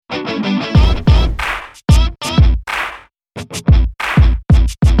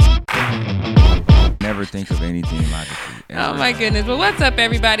think of anything logically. Oh my goodness. Well, what's up,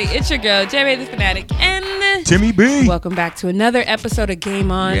 everybody? It's your girl, J-Ray the Fanatic, and Timmy B. Welcome back to another episode of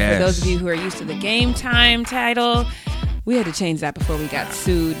Game On. Yes. For those of you who are used to the Game Time title, we had to change that before we got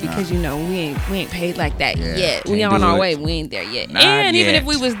sued because we ain't paid like that yet. We on our way. We ain't there yet. Not and yet. even if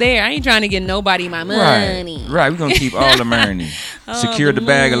we was there, I ain't trying to get nobody my money. Right. We're gonna keep all the money. Secure the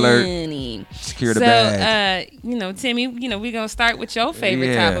bag alert. Secure the bag. Timmy, we're going to start with your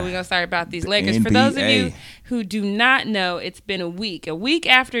favorite topic. We're going to start about these Lakers. NBA. For those of you who do not know, it's been a week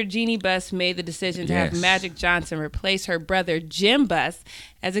after Jeannie Buss made the decision to have Magic Johnson replace her brother Jim Buss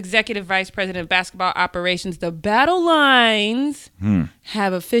as Executive Vice President of Basketball Operations. The battle lines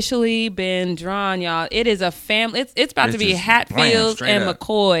have officially been drawn, y'all. It is a family. It's about to be Hatfields and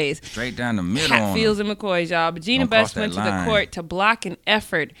McCoys. Straight down the middle. Hatfields and McCoys, y'all. But Jeannie Buss went to the court to block an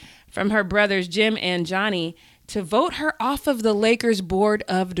effort from her brothers Jim and Johnny to vote her off of the Lakers board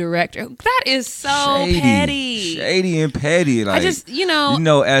of directors. That is so petty. Shady and petty. Like, I just,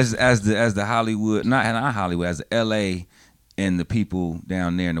 as the Hollywood, not Hollywood, as the LA and the people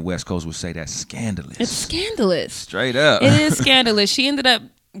down there in the West Coast would say, that's scandalous. It's scandalous. Straight up. It is scandalous. She ended up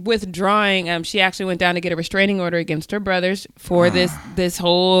withdrawing. She actually went down to get a restraining order against her brothers for this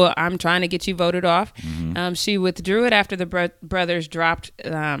whole I'm trying to get you voted off. She withdrew it after the brothers dropped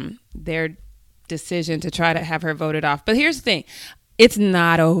their decision to try to have her voted off. But here's the thing, it's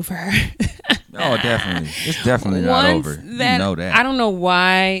not over. Oh, definitely. It's definitely not over. You know that. I don't know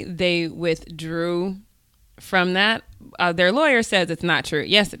why they withdrew from that. Their lawyer says it's not true.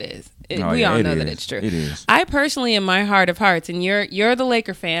 Yes, it is. We all know that it's true. It is. I personally, in my heart of hearts, and you're the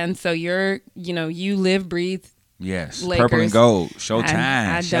Laker fan, so you live, breathe. Yes, Lakers. Purple and gold. Showtime.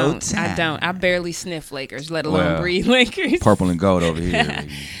 I don't. I barely sniff Lakers, let alone breathe Lakers. Purple and gold over here.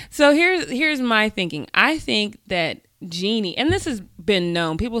 So here's my thinking. I think that Jeannie, and this has been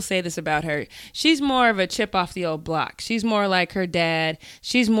known, people say this about her, she's more of a chip off the old block. She's more like her dad.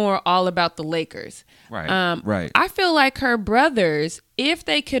 She's more all about the Lakers. Right. Right. I feel like her brothers, if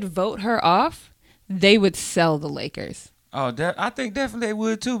they could vote her off, they would sell the Lakers. Oh, I think definitely they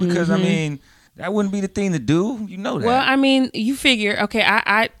would too, because I mean, that wouldn't be the thing to do. You know that. Well, I mean, you figure, okay,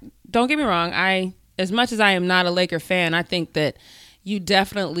 I don't get me wrong. As much as I am not a Laker fan, I think that you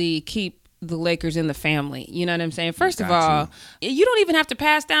definitely keep the Lakers in the family. You know what I'm saying? First of all, you don't even have to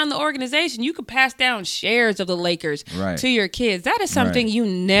pass down the organization. You could pass down shares of the Lakers to your kids. That is something you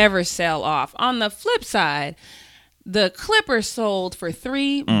never sell off. On the flip side, the Clippers sold for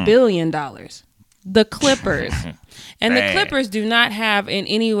 $3 billion. The Clippers. And the Clippers do not have in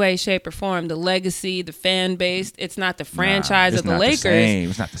any way, shape, or form the legacy, the fan base. It's not the franchise of the Lakers.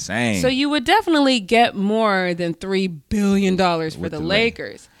 It's not the same. So you would definitely get more than $3 billion for the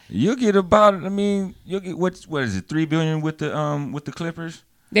Lakers. You'll get about, you'll get what is it, $3 billion with the Clippers?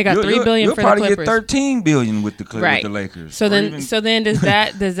 They got $3 billion for the Clippers. You'll probably get $13 billion with the Lakers. So then does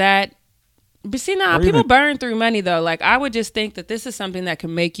that? But see, people burn through money though. Like, I would just think that this is something that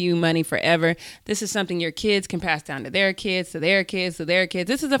can make you money forever. This is something your kids can pass down to their kids, to their kids, to their kids.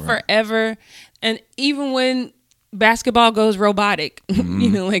 This is a forever. And even when basketball goes robotic,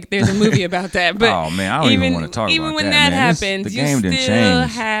 like there's a movie about that. But oh man, I don't even want to talk about that. Even when that happens, the game you still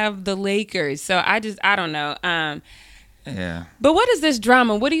change. Have the Lakers. So I don't know. Yeah. But what is this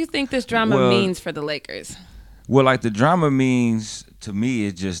drama? What do you think this drama means for the Lakers? Well, like, the drama means to me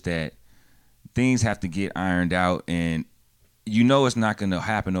is just that things have to get ironed out, and it's not going to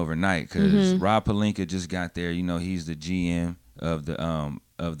happen overnight, because Rob Pelinka just got there. He's the GM of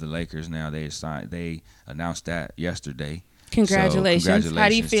the Lakers now. They announced that yesterday. Congratulations. How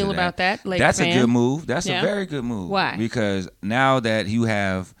do you feel about that, Laker That's fan? A good move. That's a very good move. Why? Because now that you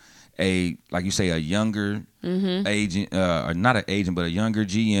have like you say, a younger agent, or not an agent, but a younger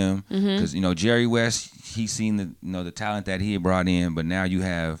GM, because Jerry West, he's seen the talent that he had brought in, but now you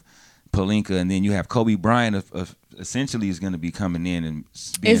have Pelinka, and then you have Kobe Bryant essentially is going to be coming in and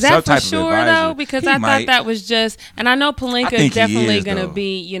being some type of advisor. Is that for sure though? Because I thought that was just, and I know Pelinka is definitely going to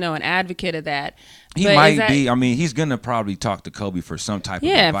be an advocate of that. He might be. He's going to probably talk to Kobe for some type of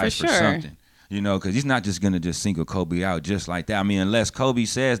advice for something. Because he's not just going to just single Kobe out just like that. Unless Kobe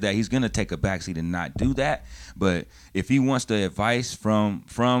says that, he's going to take a backseat and not do that. But if he wants the advice from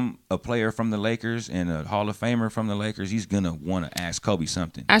a player from the Lakers and a Hall of Famer from the Lakers, he's going to want to ask Kobe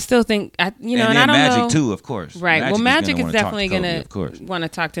something. I still think, and I don't Magic know. too, of course. Right. Magic is definitely going to want to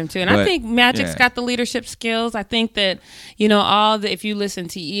talk to him too. And I think Magic's got the leadership skills. I think that, if you listen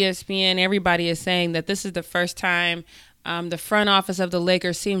to ESPN, everybody is saying that this is the first time the front office of the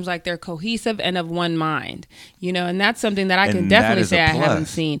Lakers seems like they're cohesive and of one mind, and that's something that I can definitely say I haven't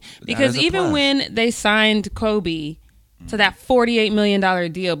seen. Because even when they signed Kobe, to that $48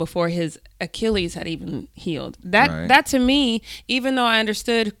 million deal before his Achilles had even healed. That to me, even though I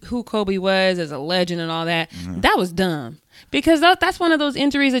understood who Kobe was as a legend and all that, that was dumb. Because that's one of those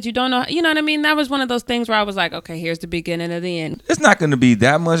injuries that you don't know. You know what I mean? That was one of those things where I was like, okay, here's the beginning of the end. It's not going to be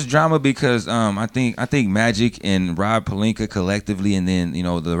that much drama because I think Magic and Rob Pelinka collectively, and then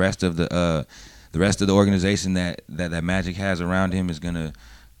the rest of the organization that Magic has around him is gonna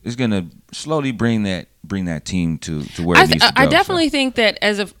slowly bring that team to where it needs to go. I definitely think that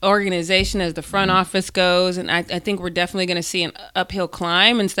as an organization, as the front office goes, and I think we're definitely going to see an uphill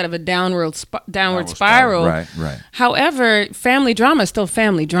climb instead of a downward spiral. Right. However, family drama is still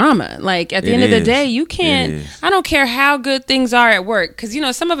family drama. Like at the end of the day, you can't. I don't care how good things are at work, because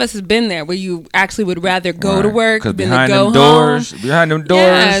some of us has been there where you actually would rather go to work than to go home. Behind them doors.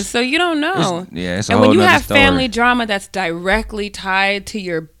 Yeah, so you don't know. It's and when you have family drama that's directly tied to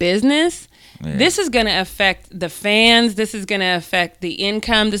your business. Yeah. This is going to affect the fans. This is going to affect the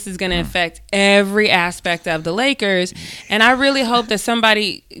income. This is going to affect every aspect of the Lakers. And I really hope that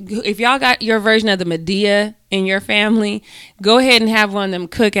somebody, if y'all got your version of the Medea in your family, go ahead and have one of them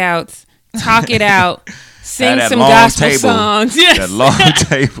cookouts, talk it out, sing some gospel songs. Yes. That long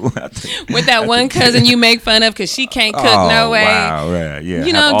table. With that one cousin you make fun of because she can't cook no way. Wow, right, yeah.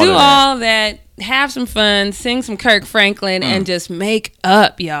 Do all that. Have some fun, sing some Kirk Franklin, and just make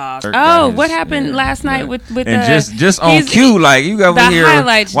up, y'all. What happened last night with and just on cue, like you got over here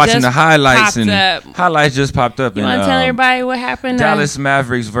watching the highlights, and highlights just popped up. You want to tell everybody what happened? Dallas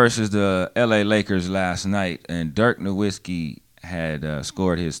Mavericks versus the LA Lakers last night, and Dirk Nowitzki had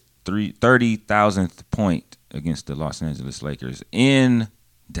scored his 30,000th point against the Los Angeles Lakers in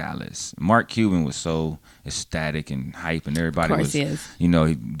Dallas. Mark Cuban was so ecstatic and hype, and everybody was,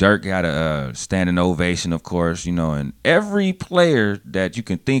 Dirk got a standing ovation, of course, and every player that you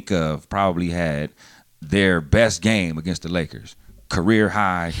can think of probably had their best game against the Lakers. Career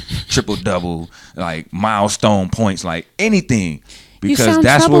high, triple double, like milestone points, like anything. Because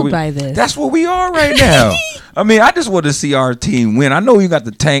that's where we are right now. I mean, I just want to see our team win. I know you got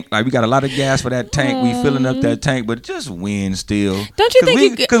the tank, like we got a lot of gas for that tank. We filling up that tank, but just win still. Don't you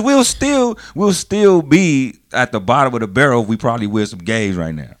think? Because we'll still be at the bottom of the barrel if we probably win some games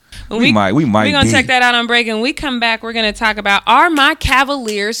right now. We might. We're gonna check that out on break, and we come back. We're gonna talk about, are my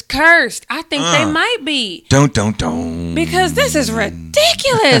Cavaliers cursed? I think they might be. Don't. Because this is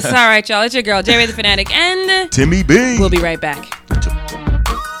ridiculous. All right, y'all. It's your girl J-Ray the Fanatic and Timmy B. We'll be right back. I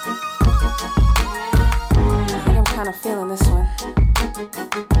think I'm kind of feeling this one.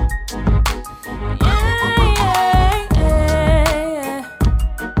 Yeah.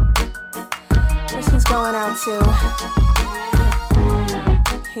 This one's going out to.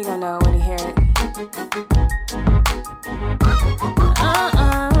 He gonna know when he hear it.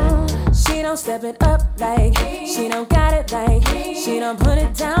 She don't step it up like, she don't got it like, she don't put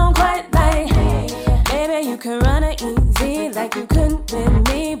it down quite like, baby you can run it easy like you couldn't with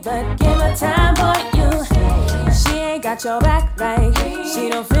me, but give her time for you. She ain't got your back like, she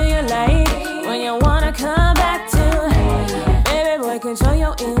don't feel you like, when you wanna come back to, baby boy control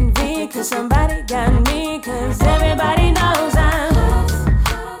your envy, cause somebody got me, cause everybody knows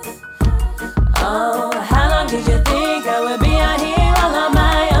Oh, how long did you think I would be out here all on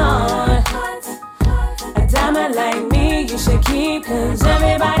my own? A diamond like me you should keep, cause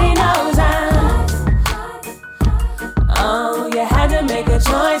everybody knows Oh, you had to make a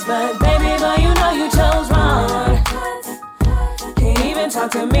choice, but baby boy you know you chose wrong. Can't even talk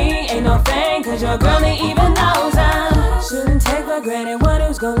to me, ain't no thing, cause your girl ain't even knows Shouldn't take for granted one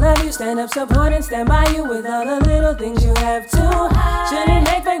who's gonna love you, stand up, support, and stand by you with all the little things you have to. Shouldn't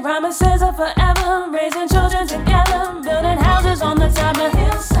make fake promises of forever, raising children together, building houses on the top of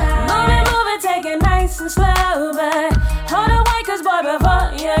hillside. Move it, take it nice and slow, but hold it wait, cause boy,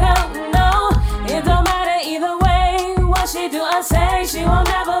 before you don't know, it don't matter either way. What she do or say, she won't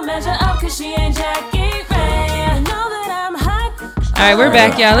never measure up, cause she ain't Jackie Ray. I know that I'm hot. All right, we're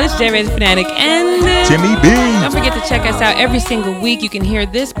back, y'all. It's J-Ray the Fanatic and Timmy B. Don't forget to check us out every single week. You can hear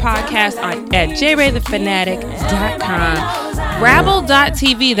this podcast at jraythefanatic.com.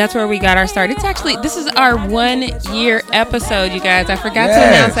 Rabble.tv, that's where we got our start. This is our 1 year episode, you guys. I forgot to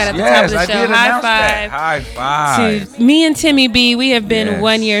announce that at the top of the show. High five to me and Timmy B. We have been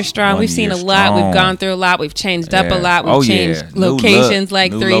 1 year strong. We've seen a lot. We've gone through a lot. We've changed up a lot. We've changed locations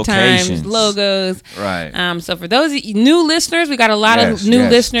like 3 times, logos. Right. So for those new listeners, we got a lot of new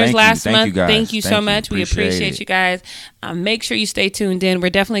listeners last month. Thank you so much. We appreciate you guys. Make sure you stay tuned in.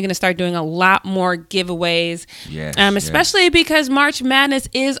 We're definitely going to start doing a lot more giveaways. Especially because because March Madness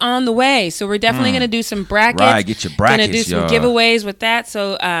is on the way. So we're definitely going to do some brackets. Right, get your brackets, going to do some giveaways with that.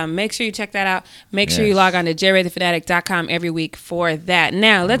 So make sure you check that out. Make sure you log on to JRayTheFanatic.com every week for that.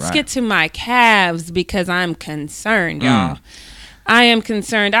 Now, let's get to my Cavs because I'm concerned, y'all. I am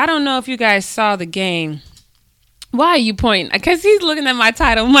concerned. I don't know if you guys saw the game. Why are you pointing? Because he's looking at my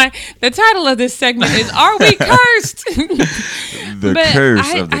title. The title of this segment is "Are We Cursed?" The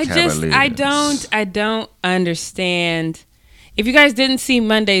curse of the Cavaliers. I don't understand. If you guys didn't see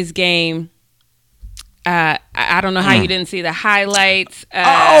Monday's game, I don't know how you didn't see the highlights.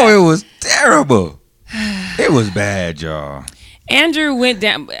 It was terrible. It was bad, y'all. Andrew went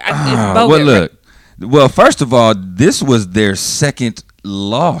down. Well, first of all, this was their second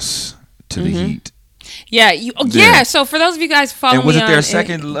loss to the Heat. Yeah. So for those of you guys following, and was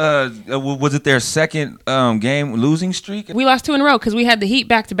it their second game losing streak? We lost 2 in a row because we had the Heat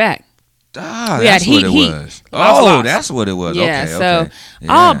back to back. That's what it was. That's what it was. Yeah. Okay.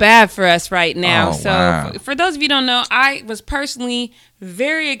 All bad for us right now. For those of you who don't know, I was personally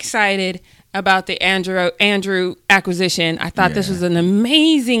very excited about the Andrew acquisition. I thought this was an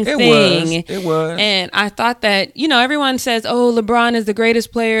amazing thing. It was. And I thought that, everyone says, LeBron is the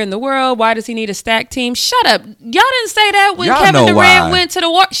greatest player in the world. Why does he need a stacked team? Shut up. Y'all didn't say that when Kevin Durant went to the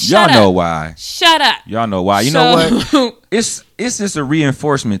war. Y'all know why. Shut up. Y'all know why. You know what? It's just a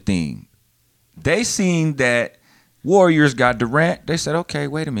reinforcement thing. They seen that Warriors got Durant. They said, okay,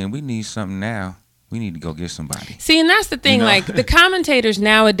 wait a minute. We need something now. We need to go get somebody. See, and that's the thing. Like, the commentators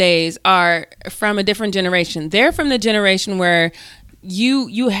nowadays are from a different generation. They're from the generation where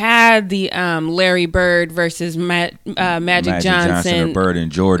you had the Larry Bird versus Magic Johnson, or Bird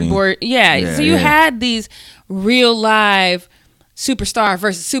and Jordan. So you had these real live superstar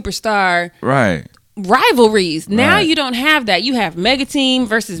versus superstar rivalries. Now you don't have that. You have mega team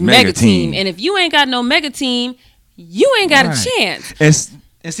versus mega team. And if you ain't got no mega team, you ain't got a chance.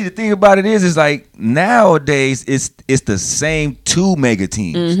 And see, the thing about it is like nowadays it's the same 2 mega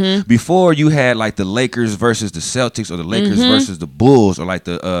teams. Before you had like the Lakers versus the Celtics, or the Lakers versus the Bulls, or like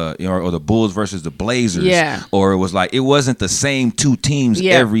the or the Bulls versus the Blazers. Yeah. Or it was like, it wasn't the same 2 teams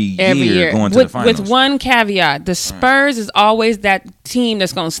every year going to the finals. With one caveat, the Spurs is always that team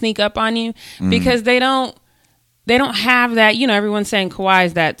that's going to sneak up on you because they don't have that. Everyone's saying Kawhi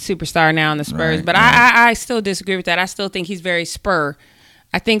is that superstar now in the Spurs, but I still disagree with that. I still think he's very Spur.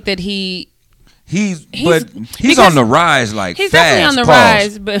 I think that he's on the rise. Like, he's fast, definitely on the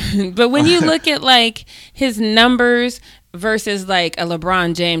rise. But when you look at like his numbers versus like a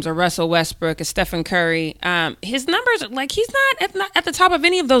LeBron James or Russell Westbrook, a Stephen Curry, his numbers, like, he's not at the top of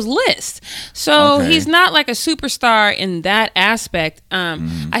any of those lists. So he's not like a superstar in that aspect.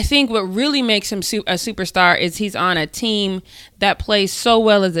 I think what really makes him a superstar is he's on a team that plays so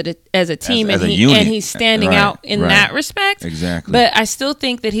well as a team, and he's standing out in that respect. Exactly. But I still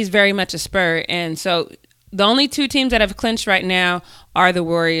think that he's very much a Spur, and so the only 2 teams that have clinched right now are the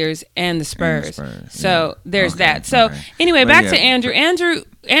Warriors and the Spurs. So there's that. So anyway, back to Andrew. Andrew,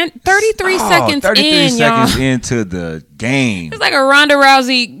 and 33 seconds into the game. It's like a Ronda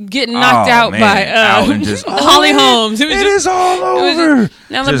Rousey getting knocked out by Holly Holmes. It is all over.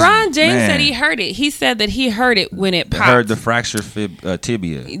 Now, LeBron James said he heard it. He said that he heard it when it popped. Heard the fractured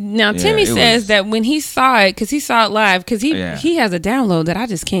tibia. Now, Timmy says that when he saw it, because he saw it live, because he has a download that I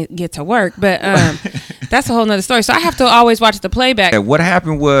just can't get to work. But that's a whole nother story. So I have to always watch the playback. What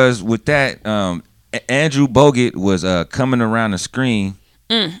happened was with that, Andrew Bogut was coming around the screen.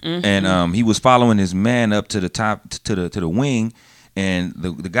 And he was following his man up to the top, to the wing, and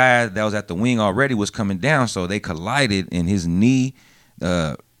the guy that was at the wing already was coming down, so they collided, and his knee,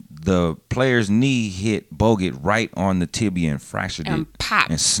 the player's knee hit Bogut right on the tibia and fractured it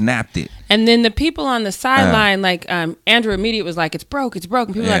and snapped it. And then the people on the sideline, like Andrew immediately was like, "It's broke, it's broke."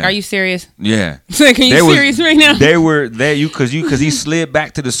 And people were like, "Are you serious?" Yeah. Like, are you serious right now? They were there, because he slid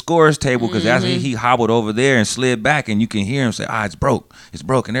back to the scorer's table, because that's he hobbled over there and slid back, and you can hear him say, "It's broke, it's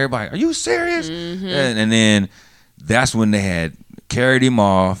broke," and everybody, "Are you serious?" And then that's when they had carried him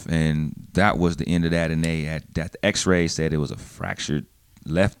off, and that was the end of that. And they had that the X-ray said it was a fractured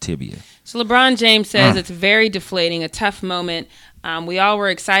left tibia. So LeBron James says it's very deflating, a tough moment. We all were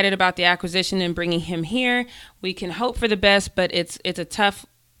excited about the acquisition and bringing him here. We can hope for the best, but it's a tough.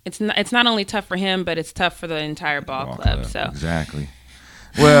 It's not only tough for him, but it's tough for the entire ball club. So exactly.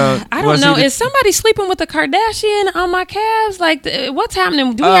 Well, I don't know. Is somebody sleeping with the Kardashian on my Cavs? Like, what's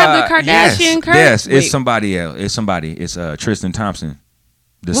happening? Do we have the Kardashian curse? Yes, it's somebody else. It's Tristan Thompson,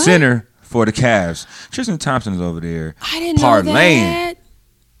 the center for the Cavs. Tristan Thompson is over there. I didn't know that.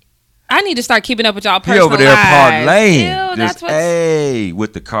 I need to start keeping up with y'all personal lives. He over there parlaying.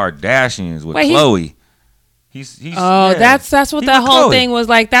 With the Kardashians, with Khloe. That's what that whole thing was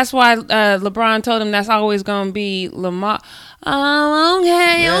like. That's why LeBron told him that's always going to be Lamar. Oh,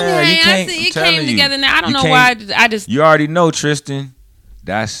 okay. I see it came together now. I don't know why. You already know, Tristan.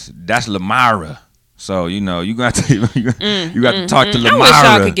 That's Lamara. So you got to talk to Lamara. I wish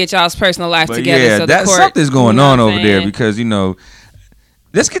y'all could get y'all's personal life together. Yeah, so something's going on over there because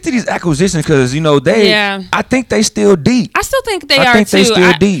let's get to these acquisitions because I think they still deep. I still think they are too. I think they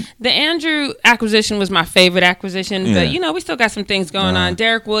still deep. The Andrew acquisition was my favorite acquisition, but we still got some things going on.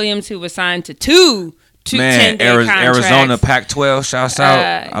 Derek Williams, who was signed to two 10-day contracts. Arizona Pac-12 shouts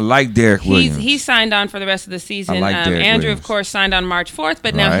out. I like Derek Williams. He's signed on for the rest of the season. I like Derek Andrew, Williams. of course, signed on March 4th,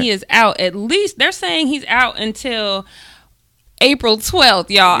 but now he is out. At least they're saying he's out until April 12th,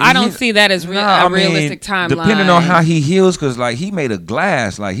 y'all. I don't see that as a realistic timeline. Depending on how he heals, because he made a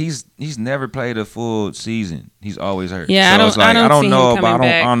glass. He's never played a full season. He's always hurt. Yeah, so I don't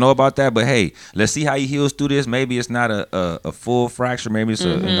know about that. But hey, let's see how he heals through this. Maybe it's not a full fracture. Maybe it's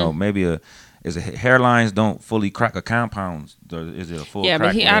Is it hairlines don't fully crack a compound? Is it a full crack?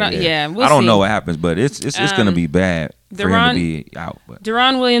 But I don't know what happens, but it's going to be bad for him to be out. But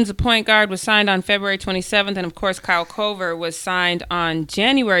Deron Williams, the point guard, was signed on February 27th, and of course Kyle Korver was signed on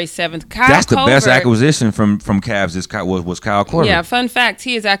January 7th. That's the best acquisition from Cavs. Was Kyle Korver. Yeah, fun fact: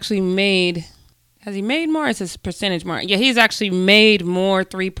 he has actually made. Has he made more? Is his percentage more? Yeah, he's actually made more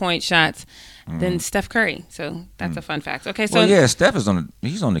 3-point shots than Steph Curry. So that's a fun fact. Okay, so Steph is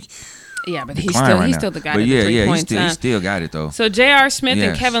he's on the. Yeah, but he's still the guy. But he still got it though. So J.R. Smith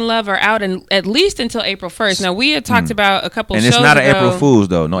and Kevin Love are out at least until April 1st. Now we had talked about a couple shows ago. And it's not an April Fool's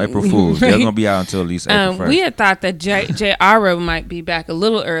though. No April Fools. They're gonna be out until at least April 1st. We had thought that J.R. might be back a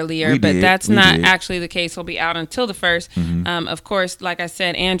little earlier, but that's not actually the case. He'll be out until the 1st. Of course, like I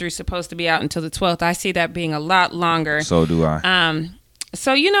said, Andrew's supposed to be out until the 12th. I see that being a lot longer. So do I.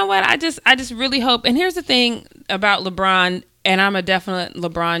 So you know what? I just really hope. And here's the thing about LeBron. And I'm a definite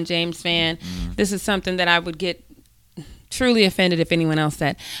LeBron James fan. This is something that I would get truly offended if anyone else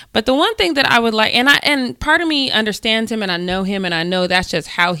said. But the one thing that I would like, and part of me understands him, and I know him, and I know that's just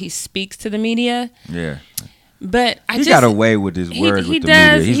how he speaks to the media. Yeah. But he got away with his words with the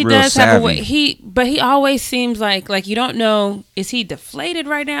media. He's real savvy. Have a way. But he always seems like you don't know. Is he deflated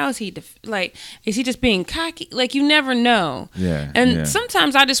right now? Is he is he just being cocky? You never know. Yeah. And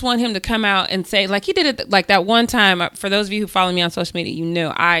sometimes I just want him to come out and say, he did it that one time. For those of you who follow me on social media,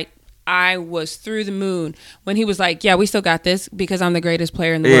 I was through the moon when he was like, "Yeah, we still got this because I'm the greatest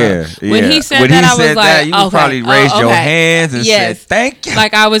player in the world." When he said that, I was like, "You probably raised your hands and said thank you."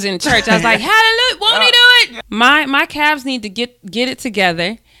 Like I was in church. I was like, "Hallelujah! Won't he do it?" My Cavs need to get it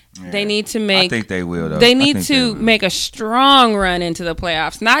together. Yeah. They need to make. I think they will, though. They need to make a strong run into the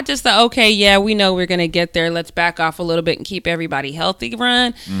playoffs. Not just we know we're going to get there. Let's back off a little bit and keep everybody healthy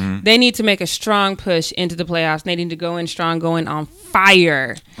run. They need to make a strong push into the playoffs. They need to go in strong, going on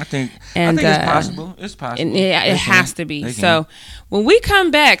fire. I think it's possible. It's possible. It has to be. So when we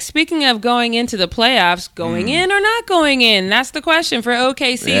come back, speaking of going into the playoffs, going in or not going in, that's the question for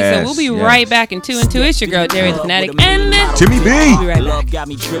OKC. Yes, so we'll be right back in 2 and 2. It's your girl, Jerry the Fanatic, and Jimmy B. We'll be right back. Got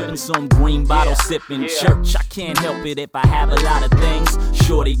me tripping, some green bottle sipping. Church, I can't help it if I have a lot of things.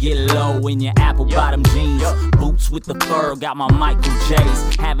 Shorty get low in your apple bottom jeans. Boots with the fur, got my Michael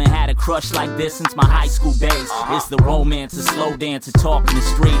J's. Haven't had a crush like this since my high school days. It's the romance, the slow dance, the talk in the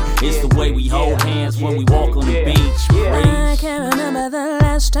street. It's the way we hold hands when we walk on the beach. I can't remember the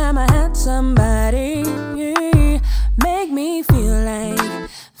last time I had somebody make me feel like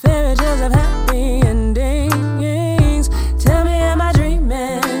fairy tales of happy endings. Tell me, am I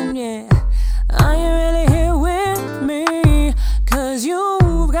dreaming? Yeah. Are you really here with me? 'Cause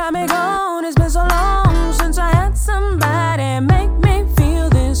you've got me gone. It's been so long since I had somebody make me feel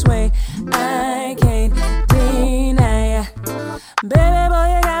this way. I can't deny. Baby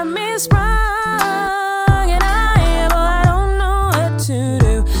boy, you got me sprung. And I don't know what to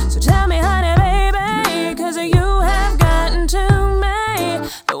do. So tell me, honey, baby, 'cause you have gotten to me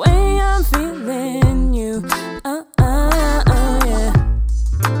the way I'm feeling you. Yeah.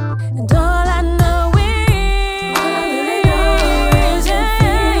 And all I know is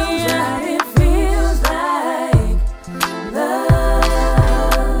it feels like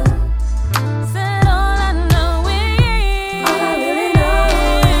love. Said all I know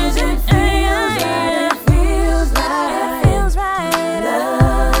is it feels like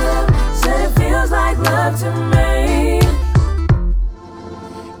love. Said it feels like love to me.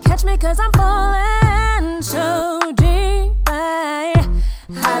 Catch me 'cause I'm falling so deep.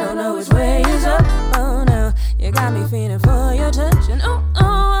 I don't know which way is up. Oh no, you got me feeling for your touch. And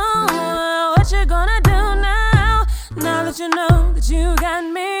what you gonna do now? Now that you know that you got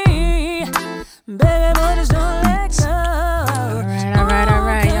me, baby boy, just don't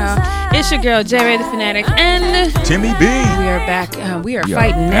It's your girl, J-Ray the Fanatic, and Timmy B. We are back. We are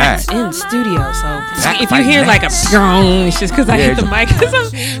fighting gnats in studio. So if you hear gnats. like a strong, it's just because I hit the mic.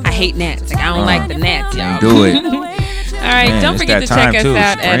 I hate gnats. Like I don't like the gnats, y'all. Do it. All right, Man, don't forget to check us too.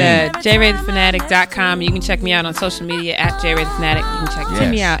 out at jraythefanatic.com. You can check me out on social media at jraythefanatic. You can check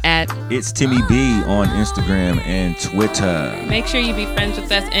Timmy out at It's Timmy B on Instagram and Twitter. Make sure you be friends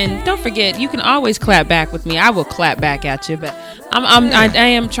with us, and don't forget you can always clap back with me. I will clap back at you, but I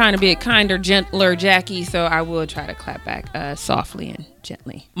am trying to be a kinder, gentler Jackie, so I will try to clap back softly and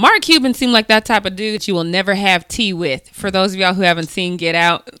gently. Mark Cuban seemed like that type of dude that you will never have tea with. For those of y'all who haven't seen Get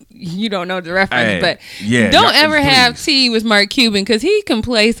Out, you don't know the reference, but don't ever have tea with Mark Cuban because he can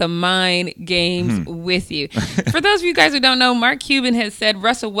play some mind games with you. For those of you guys who don't know, Mark Cuban has said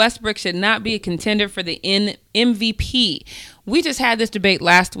Russell Westbrook should not be a contender for the MVP. We just had this debate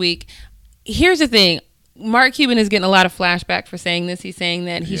last week. Here's the thing. Mark Cuban is getting a lot of flashback for saying this. He's saying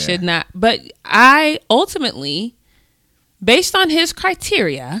that he should not. But I ultimately, based on his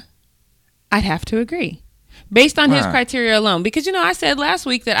criteria, I'd have to agree. Based on his criteria alone. Because, I said last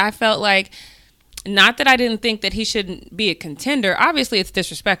week that I felt like, not that I didn't think that he shouldn't be a contender. Obviously, it's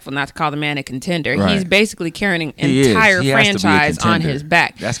disrespectful not to call the man a contender. Right. He's basically carrying an entire franchise on his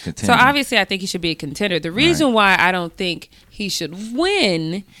back. That's contender. So obviously, I think he should be a contender. The reason why I don't think he should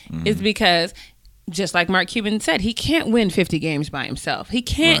win is because, just like Mark Cuban said, he can't win 50 games by himself. He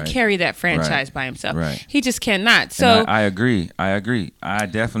can't carry that franchise by himself. Right. He just cannot. So I agree. I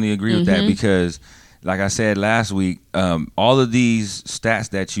definitely agree with that because, like I said last week, all of these stats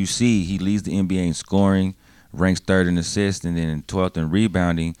that you see, he leads the NBA in scoring, ranks third in assists, and then 12th in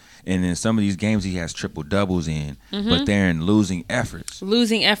rebounding. And in some of these games, he has triple doubles in, but they're in losing efforts.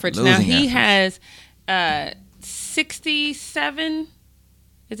 Now he has 67.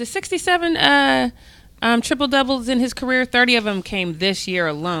 Is it 67 triple doubles in his career? 30 of them came this year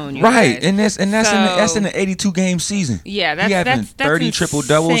alone. Right, guys. and that's in the 82 game season. Yeah, that's 30 triple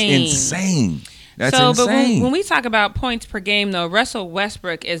doubles. Insane. That's insane. But when we talk about points per game, though, Russell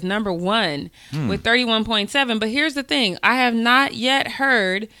Westbrook is number one with 31.7. But here's the thing: I have not yet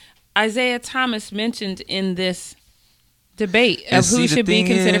heard Isaiah Thomas mentioned in this debate of who should be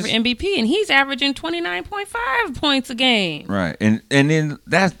considered for MVP, and he's averaging 29.5 points a game. Right, and then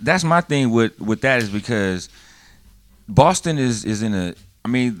that's my thing with that is because Boston is in a. I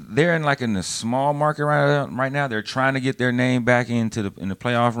mean, they're in a small market right now. They're trying to get their name back in the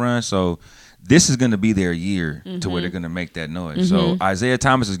playoff run, so this is going to be their year to where they're going to make that noise. So Isaiah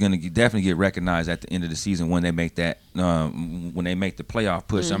Thomas is going to definitely get recognized at the end of the season when they make that when they make the playoff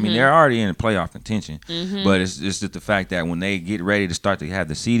push. I mean, they're already in playoff contention, but it's just the fact that when they get ready to start to have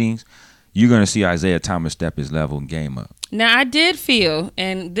the seedings, you're going to see Isaiah Thomas step his level and game up. Now, I did feel,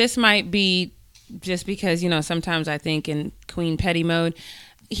 and this might be just because sometimes I think in Queen Petty mode,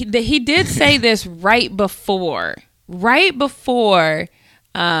 he did say this right before. Dallas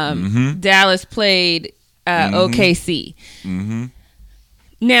played OKC.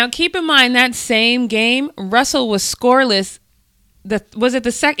 Now, keep in mind that same game, Russell was scoreless. Was it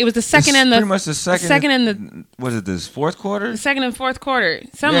the second? It was the second and the pretty much the second and the. Was it this fourth quarter? The second and fourth quarter,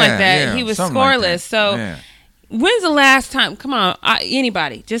 something like that. Yeah, he was scoreless. Like when's the last time? Come on,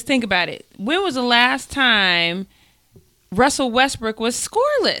 anybody, just think about it. When was the last time Russell Westbrook was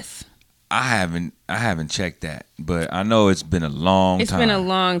scoreless? I haven't checked that, but I know it's been a long time. It's been a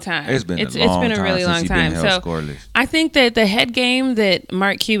long time. It's been a really long time. So scoreless. I think that the head game that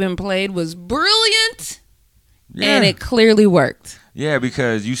Mark Cuban played was brilliant, and it clearly worked. Yeah,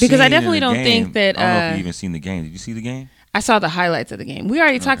 because I definitely don't think that. I don't know if you even seen the game. Did you see the game? I saw the highlights of the game. We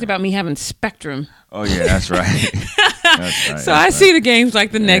already talked about me having Spectrum. Oh yeah, that's right. So I see the games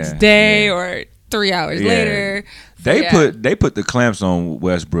like the next day or 3 hours later. They put the clamps on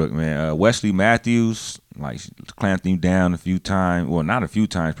Westbrook, man. Wesley Matthews clamped him down a few times. Well, not a few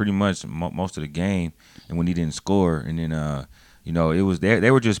times, pretty much most of the game. And when he didn't score, and then it was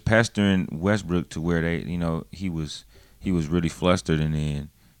they were just pestering Westbrook to where he was really flustered, and then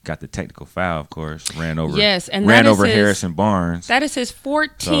got the technical foul, of course. Ran over Harrison Barnes. That is his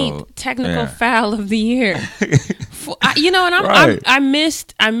 14th technical foul of the year. And I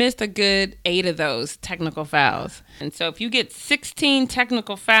missed a good 8 of those technical fouls. And so if you get 16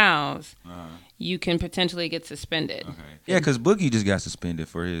 technical fouls, you can potentially get suspended. Okay. Yeah, because Boogie just got suspended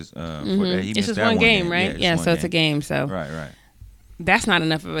for his for that. He it's just that one game, right? Yeah, so it's a game. So right. That's not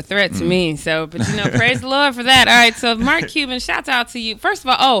enough of a threat to me. So, but praise the Lord for that. All right, so Mark Cuban, shouts out to you. First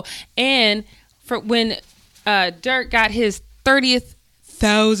of all, and for when Dirk got his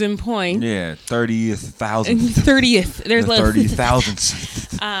 30,000 point. Yeah, 30,000. 30th. There's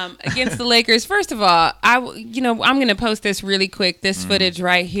 30,000. against the Lakers. First of all, I'm going to post this really quick. This footage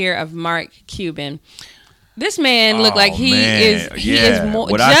right here of Mark Cuban. This man looked like he is more,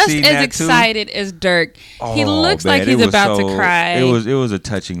 just as excited as Dirk. He looks like he's about to cry. It was a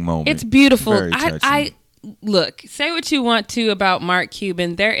touching moment. It's beautiful. I look, say what you want to about Mark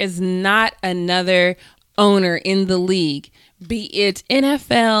Cuban. There is not another owner in the league, be it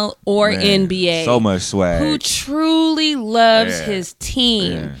NFL or NBA, so much swag, who truly loves his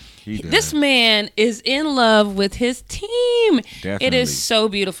team. This man is in love with his team. Definitely. It is so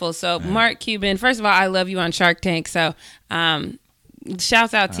beautiful. So Mark Cuban, first of all, I love you on Shark Tank. So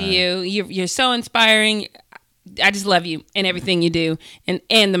shouts out to you. You're so inspiring. I just love you and everything you do,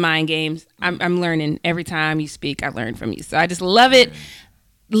 and the mind games. I'm learning every time you speak. I learn from you. So I just love it.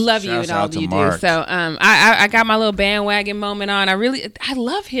 Love you and all that you do. So I got my little bandwagon moment on. I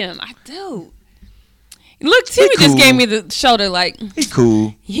love him. I do. Look, Timmy just gave me the shoulder like he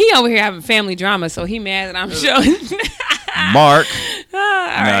cool. He over here having family drama, so he mad that I'm showing. Mark. All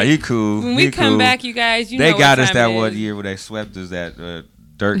right. He cool. When we come back, you guys, they got us that one year where they swept us. That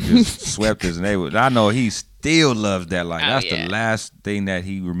Dirk just swept us, and I know he still loves that. Like that's the last thing that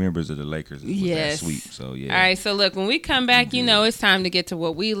he remembers of the Lakers. Was that sweep. So yeah. All right. So look, when we come back, it's time to get to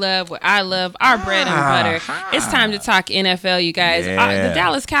what we love, what I love, our bread and butter. It's time to talk NFL, you guys. The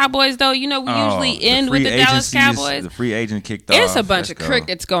Dallas Cowboys, though, we usually end with the Dallas Cowboys. The free agent kicked off. It's a bunch of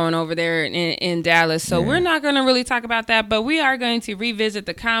crickets going over there in Dallas, so we're not going to really talk about that, but we are going to revisit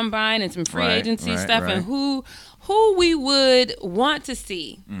the combine and some free agency stuff and who we would want to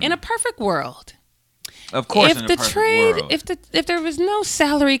see in a perfect world. Of course, if the trade, world. if there was no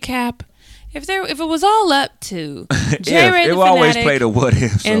salary cap, if it was all up to J-Ray the always play the what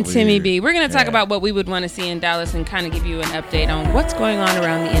ifs and Timmy B, we're going to talk about what we would want to see in Dallas and kind of give you an update on what's going on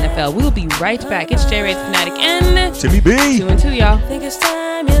around the NFL. We'll be right back. It's J-Ray the Fanatic and Timmy B. 2 and 2, y'all. Think it's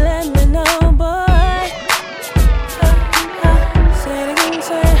time you let me know, boy. Say it again,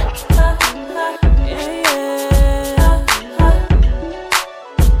 say it.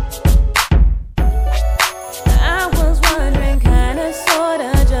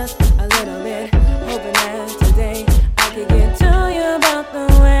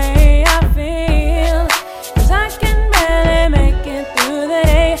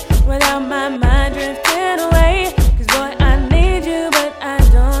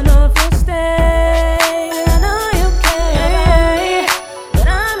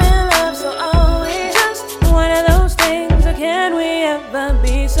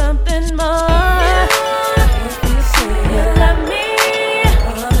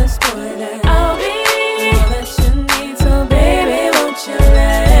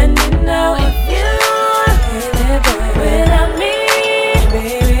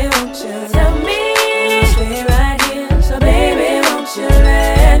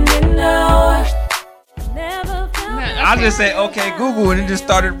 I just say, okay, Google, and it just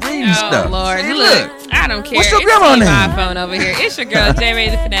started reading stuff. Oh, Lord. See, look, I don't care. What's your grandma name? It's my phone over here. It's your girl, J-Ray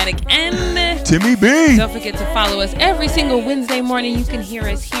the Fanatic, and Timmy B. Don't forget to follow us every single Wednesday morning. You can hear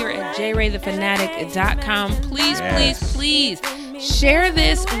us here at jraythefanatic.com. Please share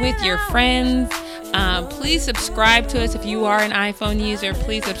this with your friends. Please subscribe to us if you are an iPhone user.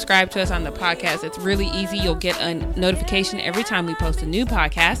 Please subscribe to us on the podcast. It's really easy. You'll get a notification every time we post a new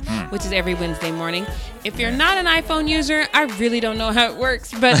podcast, which is every Wednesday morning. If you're not an iPhone user, I really don't know how it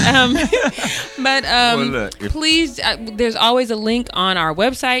works, but please, there's always a link on our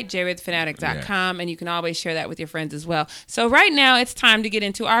website, jraythefanatic.com, and you can always share that with your friends as well. So right now, it's time to get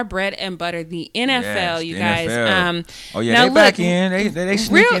into our bread and butter, the NFL, you guys. NFL. They back in. They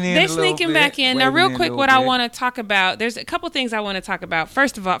sneaking in. They're sneaking back in. Now, real quick, what I want to talk about, there's a couple things I want to talk about.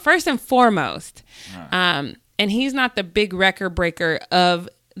 First and foremost, and he's not the big record breaker of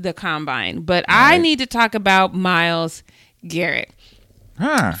the combine, but I need to talk about Myles Garrett.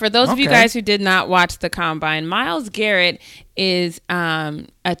 For those of you guys who did not watch the combine, Myles Garrett is a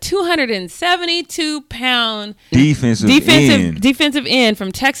 272-pound defensive end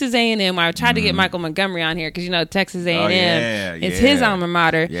from Texas A&M. I tried to get Michael Montgomery on here because Texas A&M is his alma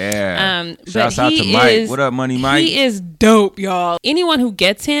mater. Shouts out to Mike. What up, Money Mike? He is dope, y'all. Anyone who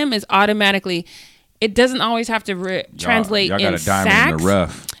gets him is automatically. It doesn't always have to translate y'all got in a diamond sacks. In the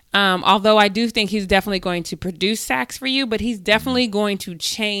rough. Although I do think he's definitely going to produce sacks for you, but he's definitely going to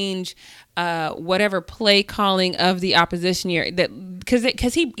change whatever play calling of the opposition here.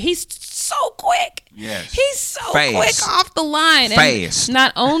 Because he's so quick. Yes. He's so quick off the line. Fast. And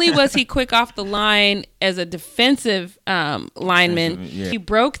not only was he quick off the line as a defensive lineman, he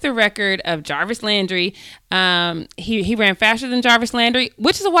broke the record of Jarvis Landry. He ran faster than Jarvis Landry,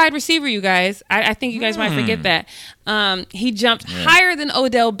 which is a wide receiver, you guys. I think you guys might forget that. He jumped higher than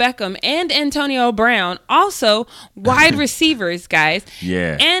Odell Beckham and Antonio Brown, also wide receivers, guys.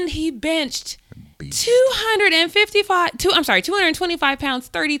 Yeah. And he benched 225 pounds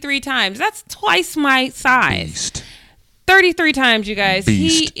 33 times. That's twice my size. Beast. 33 times, you guys.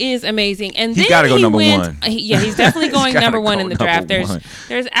 Beast. He is amazing. And He's then got to go number one. He's definitely going number one in the draft. One.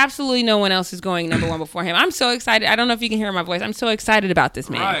 There's absolutely no one else who's going number one before him. I'm so excited. I don't know if you can hear my voice. I'm so excited about this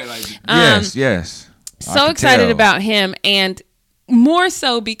man. Right, yes. So excited about him, and more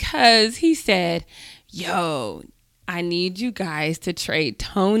so because he said, yo, I need you guys to trade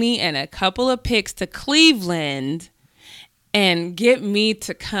Tony and a couple of picks to Cleveland and get me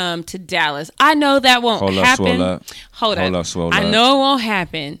to come to Dallas. I know that won't happen. Hold up. I know it won't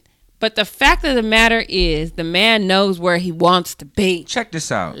happen. But the fact of the matter is the man knows where he wants to be. Check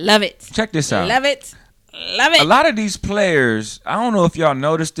this out. Love it. Check this out. Love it. Love it. A lot of these players, I don't know if y'all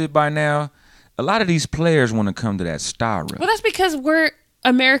noticed it by now, a lot of these players want to come to that star room. Well, that's because we're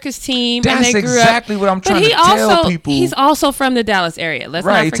America's team. That's and they grew exactly up. what I'm trying to tell people. He's also from the Dallas area. Let's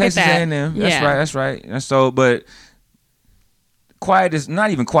not forget Texas that. A&M. That's right. And so, but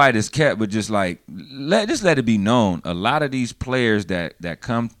not even quiet as kept, but just like let it be known. A lot of these players that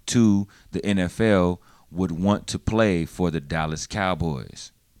come to the NFL would want to play for the Dallas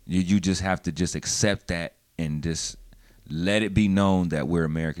Cowboys. You just have to just accept that and just let it be known that we're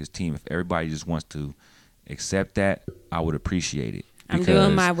America's team. If everybody just wants to accept that, I would appreciate it. I'm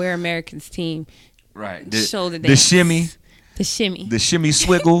doing my We're Americans team. Right. Shoulder dance. The shimmy. The shimmy. The shimmy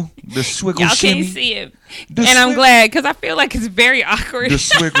swiggle. The swiggle Y'all shimmy. Y'all can't see it. I'm glad because I feel like it's very awkward. The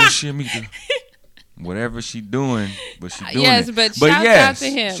swiggle shimmy. Whatever she doing, but she doing it. But shouts out to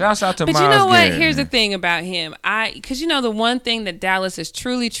him. Shouts out to Myles But you know what? Garrett. Here's the thing about him. Because you know the one thing that Dallas is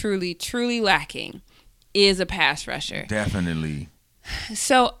truly, truly, truly lacking is a pass rusher. Definitely.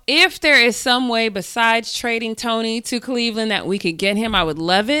 So if there is some way besides trading Tony to Cleveland that we could get him, I would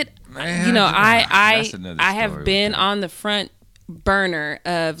love it. Man, you know, I have been on the front burner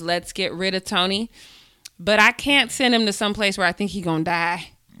of let's get rid of Tony, but I can't send him to some place where I think he's gonna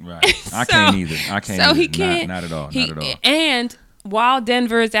die. Right. I can't either. So he can't. Not at all. And while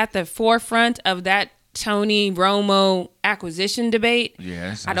Denver is at the forefront of that Tony Romo acquisition debate,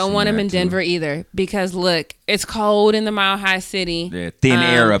 I don't want him in Denver either because look, it's cold in the Mile High City. Yeah, thin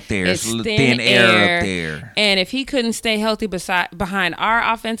air up there. It's thin air up there. And if he couldn't stay healthy behind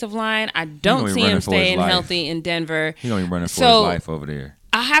our offensive line, I don't see him staying healthy in Denver. He's only running for his life over there.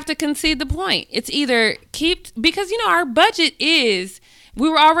 I have to concede the point. It's either because you know our budget is. We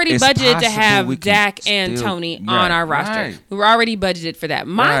were already budgeted to have Dak and Tony on our roster. Right. We were already budgeted for that.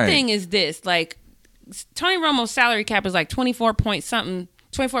 My thing is this, like Tony Romo's salary cap is like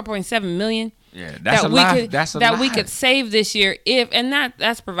 24.7 million. Yeah, that's a lot. That we could save this year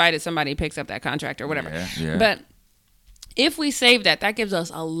that's provided somebody picks up that contract or whatever. Yeah. But if we save that gives us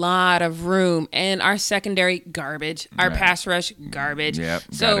a lot of room, and our secondary garbage, our pass rush garbage. Yep.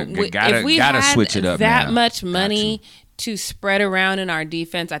 So if we gotta had switch it up that now. much money to spread around in our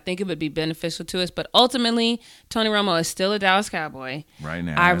defense, I think it would be beneficial to us. But ultimately, Tony Romo is still a Dallas Cowboy. Right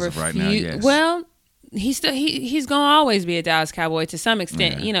now, right now, yes. Well, he's gonna always be a Dallas Cowboy to some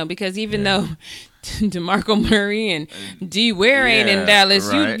extent, you know, because even though DeMarco Murray and D Ware ain't in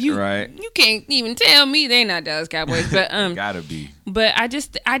Dallas, you can't even tell me they're not Dallas Cowboys. But gotta be. But I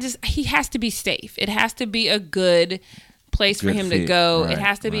just he has to be safe. It has to be a good place for him to go. It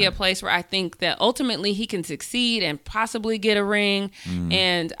has to be a place where I think that ultimately he can succeed and possibly get a ring.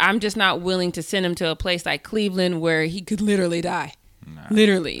 And I'm just not willing to send him to a place like Cleveland where he could literally die.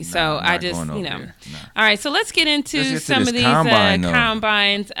 Literally. So I just, you know. All right, so let's get into some of these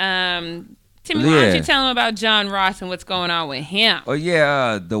combines. Timmy, why don't you tell him about John Ross and what's going on with him? Oh,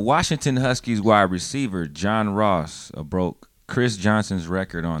 yeah. The Washington Huskies wide receiver, John Ross, broke Chris Johnson's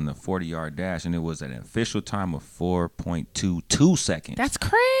record on the 40-yard dash, and it was an official time of 4.22 seconds. That's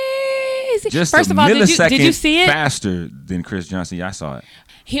crazy. Just First of all, did you see it? Faster than Chris Johnson. Yeah, I saw it.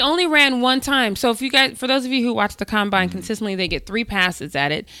 He only ran one time. So for those of you who watch the combine consistently, they get 3 passes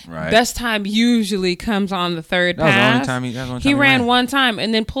at it. Right. Best time usually comes on the third pass. That was the only time he ran one time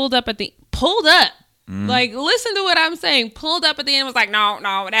and then pulled up. Like, listen to what I'm saying. Pulled up at the end, was like, no,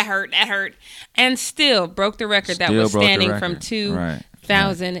 that hurt. And still broke the record that was standing from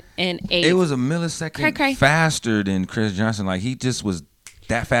 2008. It was a millisecond faster than Chris Johnson. Like, he just was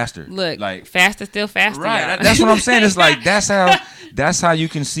that faster. Look, like faster, still faster. Right. That's what I'm saying. It's like that's how you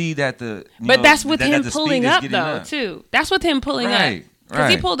can see that that's with him pulling up though too. That's with him pulling up. Because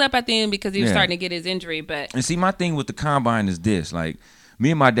he pulled up at the end because he was starting to get his injury. But and see, my thing with the combine is this: like,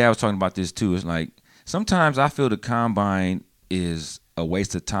 me and my dad was talking about this too. It's like sometimes I feel the combine is a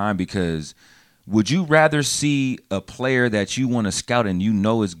waste of time because would you rather see a player that you want to scout and you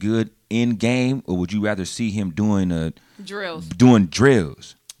know is good in game, or would you rather see him doing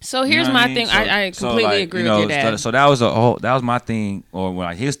drills? So here's my thing. I completely agree with your dad. So that was my thing, or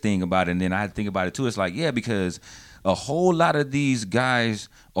like his thing about it. And then I had to think about it too. It's like, yeah, because a whole lot of these guys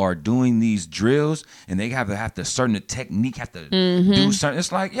are doing these drills and they have to certain technique, have to do something.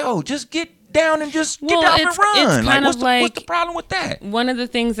 It's like, yo, just get down and just get down and run. Like, what's the problem with that? One of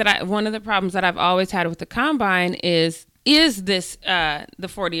the problems that I've always had with the combine is this the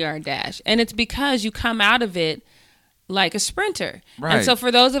 40-yard dash. And it's because you come out of it like a sprinter. Right. And so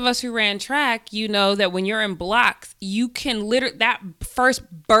for those of us who ran track, you know that when you're in blocks, you can literally, that first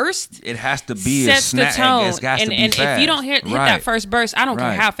burst, it has to be sets the tone. And if you don't hit that first burst, I don't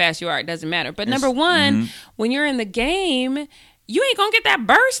care how fast you are, it doesn't matter. But number one, when you're in the game, you ain't gonna get that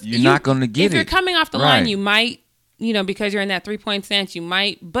burst. You're not gonna get it. If you're coming off the line, you might, because you're in that 3-point stance, you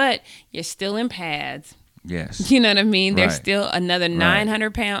might, but you're still in pads. Yes. You know what I mean? There's still another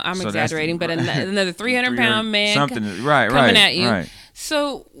 900 pound, I'm exaggerating, but another 300 pound man coming at you. Right.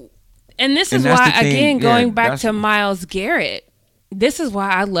 So, and this is why, again, going back to Myles Garrett, this is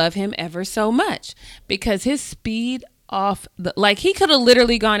why I love him ever so much, because his speed off he could have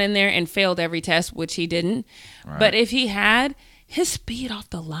literally gone in there and failed every test, which he didn't. Right. But if he had, his speed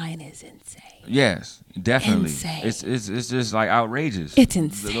off the line is insane. Yes, definitely. Insane. It's just like outrageous. It's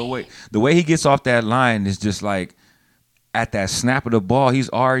insane. The way he gets off that line is just like at that snap of the ball, he's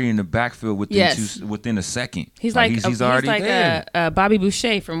already in the backfield within a second. He's already there. Bobby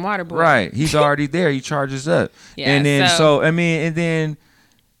Boucher from Waterboy. Right. He's already there. He charges up. Yeah, and then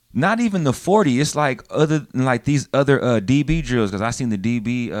not even the 40. It's like these other DB drills, because I seen the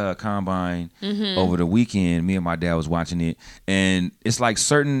DB combine over the weekend. Me and my dad was watching it, and it's like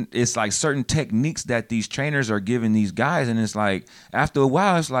certain techniques that these trainers are giving these guys, and it's like after a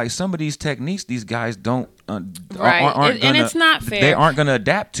while, it's like some of these techniques these guys don't aren't and it's not fair. They aren't gonna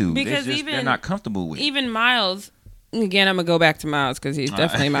adapt to because they're not comfortable with. Even Myles. Again, I'm going to go back to Myles because he's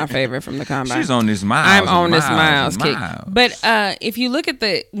definitely my favorite from the combine. She's on this Myles. I'm on this Myles kick. But if you look at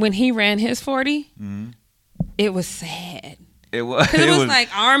when he ran his 40, it was sad. It was. It was like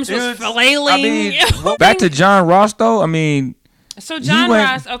arms was flailing. Back to John Ross, though. I mean. So John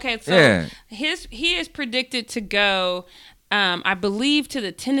Ross, okay, so he is predicted to go, I believe, to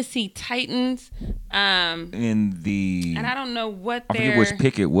the Tennessee Titans. And I don't know what I forget which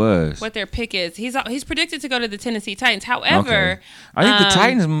pick it was. What their pick is. He's predicted to go to the Tennessee Titans. However, I think the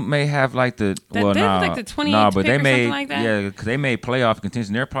Titans may have like the 28th but pick they may, something like that. Yeah, because they made playoff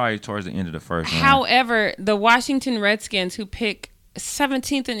contention. They're probably towards the end of the first round. However, the Washington Redskins, who pick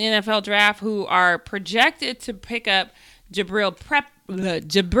 17th in the NFL draft, who are projected to pick up Jabril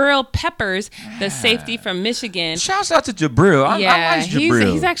Peppers, the safety from Michigan. Shouts out to Jabril. I like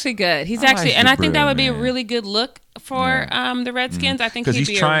Jabril. He's actually good. I think that would be a really good look for the Redskins. I think he'd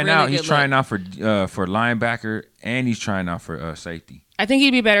be a really good look. He's trying out for linebacker, and he's trying out for safety. I think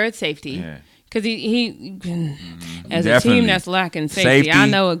he'd be better at safety. Yeah. Because he as a team that's lacking safety, I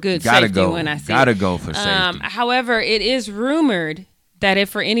know a good safety when I see it. Gotta go for safety. However, it is rumored that if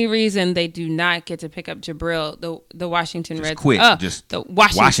for any reason they do not get to pick up Jabril, the Washington Redskins,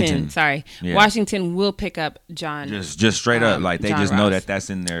 Washington will pick up John. Just straight up, like they John just Ross. Know that's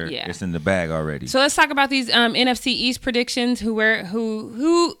in there. Yeah. It's in the bag already. So let's talk about these NFC East predictions.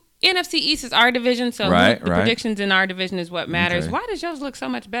 Who NFC East is our division, so predictions in our division is what matters. Okay. Why does yours look so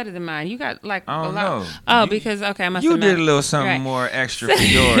much better than mine? You got like I don't know. Oh, because I must. You did a little something more extra for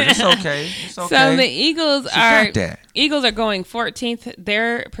yours. It's okay. So the Eagles are going 14th.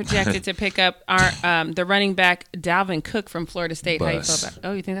 They're projected to pick up the running back Dalvin Cook from Florida State. Bus. How you feel about?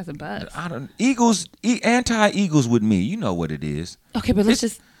 Oh, you think that's a buzz? Eagles anti-Eagles with me. You know what it is. Okay, but let's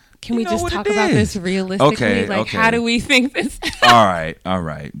just. Can we just talk about this realistically? Okay. How do we think this? All right.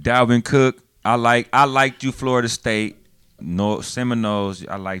 Dalvin Cook, I liked you, Florida State. No Seminoles,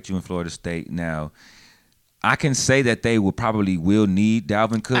 I liked you in Florida State. Now, I can say that they will need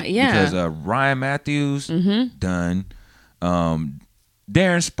Dalvin Cook because Ryan Matthews done. Darren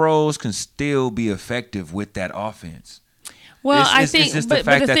Sproles can still be effective with that offense. Well, it's just the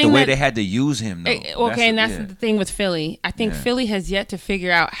fact that the way they had to use him, though. Okay, that's the thing with Philly. I think Philly has yet to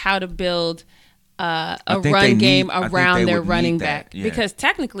figure out how to build a run game around their running back. Yeah. Because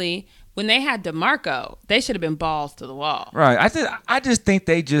technically, when they had DeMarco, they should have been balls to the wall. Right. I just think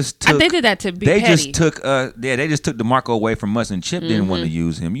they just took. They did that to be They petty. just took. They just took DeMarco away from us, and Chip didn't want to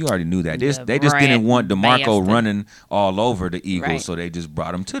use him. You already knew that. They just didn't want DeMarco running all over the Eagles, so they just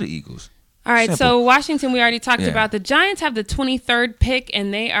brought him to the Eagles. All right, Simple. so Washington, we already talked about. The Giants have the 23rd pick,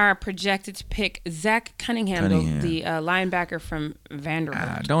 and they are projected to pick Zach Cunningham. The linebacker from Vanderbilt.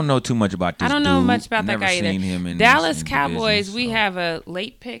 I don't know too much about this. I don't know much about Never that guy seen either. him in Dallas Cowboys, we have a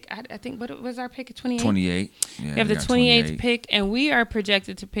late pick. I think, what was our pick at 28? 28. Yeah, we have the 28th pick, and we are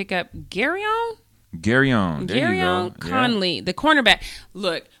projected to pick up Garyon Conley, the cornerback.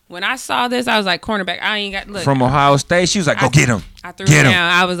 Look, when I saw this, I was like, cornerback. I ain't got look from Ohio State. She was like, go get him. I threw him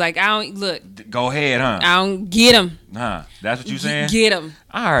down. I was like, I don't look. Go ahead, huh? I don't get him. Huh? That's what you saying? Get him.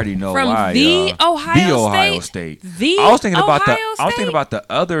 I already know from why. The Ohio State. I was thinking about the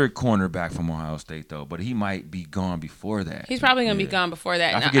other cornerback from Ohio State though, but he might be gone before that. He's probably gonna be gone before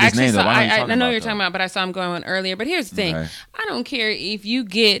that. I forget his name though. I know you're talking about, but I saw him going earlier. But here's the thing: I don't care if you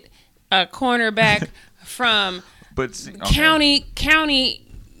get a cornerback from county.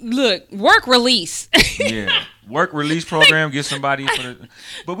 Look, work release. Yeah, work release program. Get somebody for the.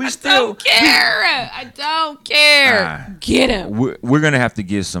 But we still don't care. I don't care. Get him. We're gonna have to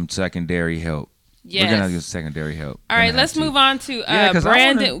get some secondary help. Yes. We're gonna have to get secondary help. All right, let's move on to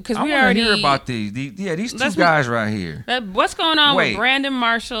Brandon, because we already hear about these two guys right here. What's going on with Brandon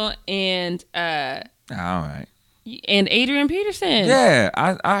Marshall and all right, and Adrian Peterson? Yeah,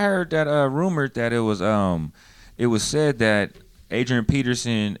 I heard that rumored that it was said that Adrian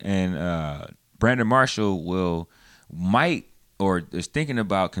Peterson and Brandon Marshall might or is thinking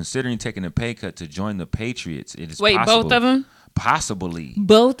about considering taking a pay cut to join the Patriots. It is possible. Both of them? Possibly.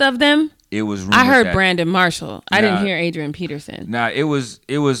 Both of them? It was rumored. I heard Brandon Marshall. I didn't hear Adrian Peterson. It was.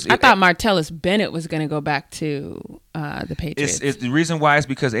 I thought Martellus Bennett was going to go back to the Patriots. It's the reason why is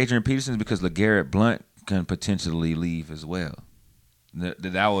because Adrian Peterson is because LeGarrette Blount can potentially leave as well.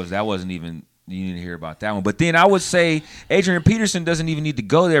 That wasn't even. You didn't hear about that one. But then I would say Adrian Peterson doesn't even need to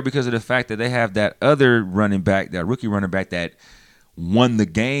go there because of the fact that they have that other running back, that rookie running back that won the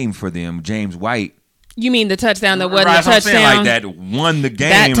game for them, James White. You mean the touchdown that wasn't a touchdown? I'm saying, like that won the game.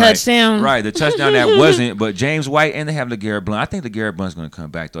 That touchdown? Right, the touchdown that wasn't. But James White, and they have LeGarrette Blount. I think LeGarrette Blount's going to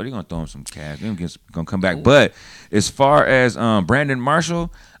come back, though. They're going to throw him some cash. They're going to come back. But as far as Brandon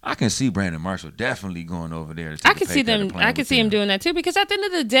Marshall, I can see Brandon Marshall definitely going over there. I can see him doing that too, because at the end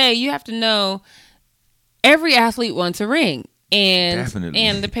of the day, you have to know every athlete wants a ring, and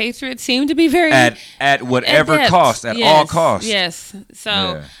the Patriots seem to be very at whatever cost, all costs. Yes.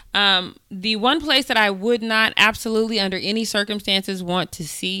 So the one place that I would not absolutely under any circumstances want to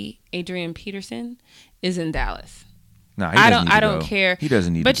see Adrian Peterson is in Dallas. No, I don't care. He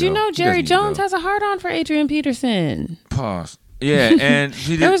doesn't need but to go. You know, Jerry Jones has a hard on for Adrian Peterson. Pause. Yeah, and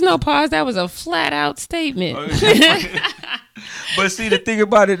there was no pause. That was a flat out statement. But see, the thing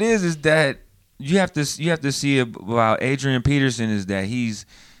about it is that you have to see about Adrian Peterson is that he's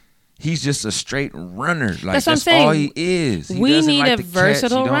just a straight runner. Like that's all he is. We need a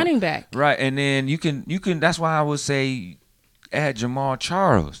versatile running back, right? And then you can. That's why I would say add Jamal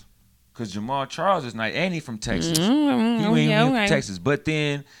Charles, because Jamal Charles is nice, and he's from Texas. He from Texas, but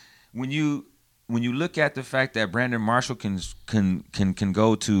then when you look at the fact that Brandon Marshall can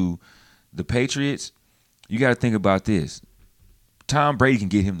go to the Patriots, you got to think about this. Tom Brady can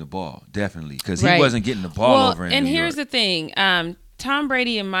get him the ball, definitely, because he wasn't getting the ball over in and New here's York. The thing. Tom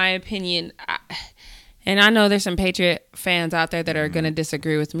Brady, in my opinion, and I know there's some Patriot fans out there that are going to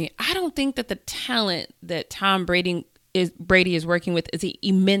disagree with me, I don't think that the talent that Tom Brady is working with is an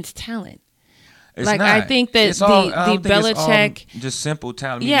immense talent. It's not. I think that the Belichick, it's just simple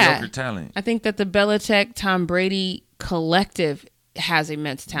talent, mediocre talent. I think that the Belichick Tom Brady collective has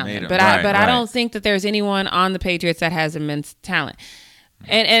immense talent, I don't think that there's anyone on the Patriots that has immense talent,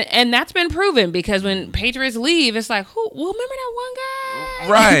 and that's been proven, because when Patriots leave, it's like, who? Well, remember that one guy?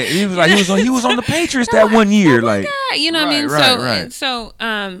 Right. He was like he was on the Patriots that one year, like guy, you know what I mean?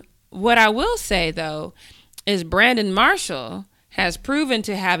 So what I will say though is Brandon Marshall has proven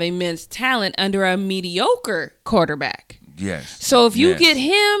to have immense talent under a mediocre quarterback. Yes. So if you get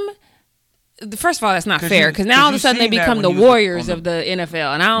him, first of all, that's not fair, because now all of a sudden they become the Warriors of the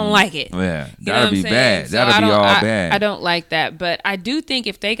NFL, and I don't like it. Yeah, that'll be bad. That'll be all bad. I don't like that, but I do think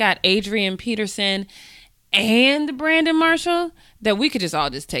if they got Adrian Peterson and Brandon Marshall, that we could all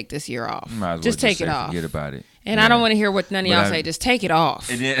take this year off. Just take it off. Forget about it. And I don't want to hear what none of y'all say. Just take it off.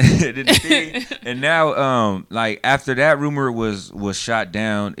 And now, like after that rumor was shot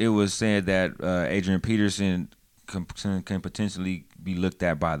down, it was said that Adrian Peterson can potentially be looked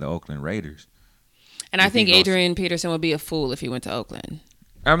at by the Oakland Raiders. And I think Adrian Peterson would be a fool if he went to Oakland.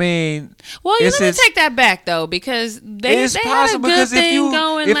 I mean, well, you let me take that back though, because they had a good thing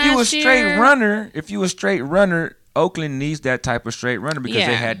going last year. If you a straight runner, Oakland needs that type of straight runner because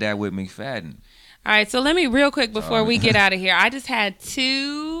they had that with McFadden. All right, so let me real quick before we get out of here. I just had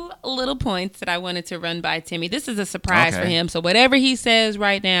 2 little points that I wanted to run by Timmy. This is a surprise for him, so whatever he says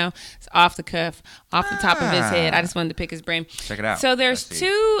right now is off the cuff, off the top of his head. I just wanted to pick his brain. Check it out. So there's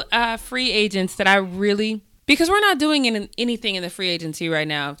 2 free agents that I really... Because we're not doing anything in the free agency right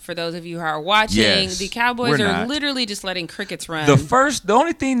now. For those of you who are watching, the Cowboys are literally just letting crickets run. The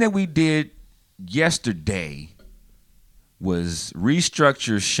only thing that we did yesterday was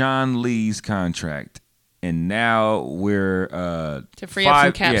restructure Sean Lee's contract, and now we're to free up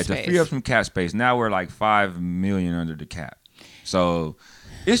some cap space. To free up some cap space. Now we're like $5 million under the cap. So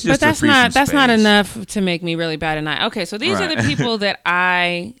it's just. But that's not enough to make me really bad tonight. Okay, so these are the people that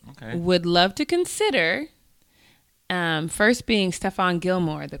I would love to consider. First being Stephon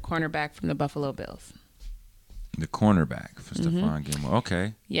Gilmore, the cornerback from the Buffalo Bills. The cornerback for Stephon Gilmore.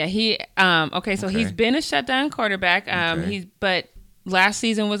 Okay. Yeah, he's been a shutdown quarterback. But last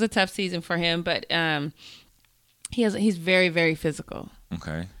season was a tough season for him. But he's very, very physical.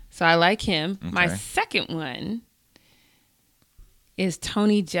 Okay. So I like him. Okay. My second one is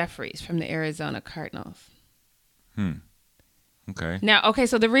Tony Jeffries from the Arizona Cardinals. Okay. Now,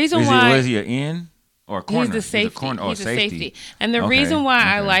 so the reason why is he an end? Or corner. He's the safety. He's a safety. And the reason why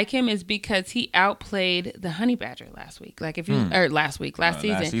I like him is because he outplayed the Honey Badger last week. Like last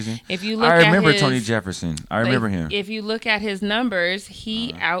season. If you look I remember Tony Jefferson. I remember him. If you look at his numbers,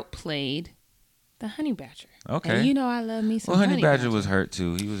 he outplayed the Honey Badger. Okay. And I love me some Honey Badger was hurt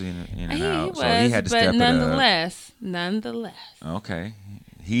too. He was in and out. So he had to step it up. Nonetheless. Okay.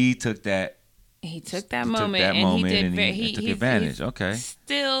 He took that moment and he took advantage. Okay.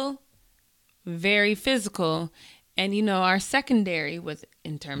 Still very physical, and our secondary with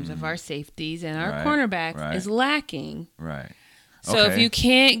in terms of our safeties and our cornerbacks is lacking. Right. So if you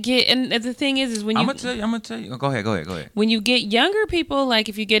can't get, and the thing is when I'm gonna tell you. Go ahead. When you get younger people, like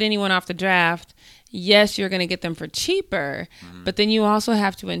if you get anyone off the draft, yes, you're gonna get them for cheaper, but then you also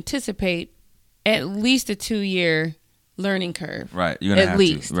have to anticipate at least a 2-year learning curve. Right. You're gonna at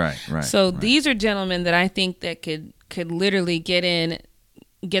least. Right. So these are gentlemen that I think that could literally get in,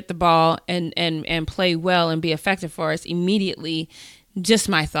 get the ball and play well and be effective for us immediately. Just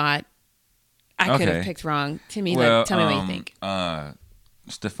my thought. I could have picked wrong. Timmy, tell me what you think.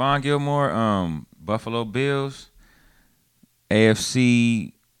 Stephon Gilmore, Buffalo Bills,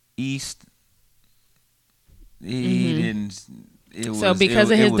 AFC East. He didn't.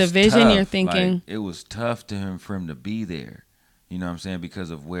 Because of his division, tough. You're thinking it was tough for him to be there. You know what I'm saying? Because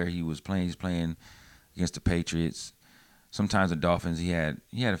of where he was playing. He's playing against the Patriots. Sometimes the Dolphins, he had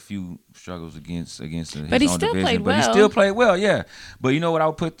a few struggles against his own division. But he still played well, yeah. But you know what I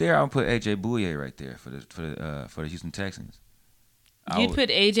would put there? I would put A.J. Bouye right there for the Houston Texans. You'd put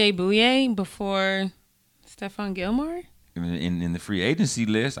A.J. Bouye before Stephon Gilmore? In the free agency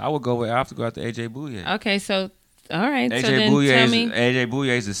list, I have to go after A.J. Bouye. Okay, so all right. A.J. Bouye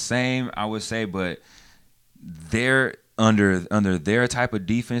is the same, I would say, but they're under their type of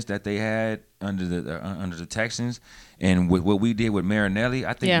defense that they had under the Texans. And with what we did with Marinelli,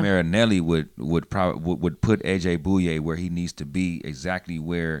 I think Marinelli would put A.J. Bouye where he needs to be, exactly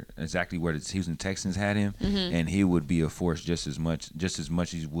where the Houston Texans had him, and he would be a force just as much as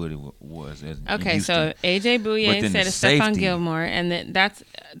he was. Okay, so A.J. Bouye instead of Stephon Gilmore, and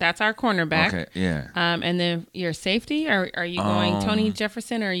that's our cornerback. Okay, yeah. And then your safety, are you going Tony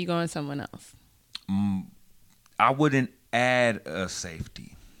Jefferson or are you going someone else? I wouldn't add a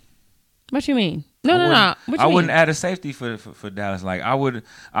safety. What you mean? No. I wouldn't add a safety for Dallas. Like I would.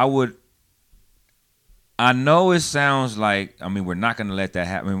 I know it sounds like. I mean, we're not going to let that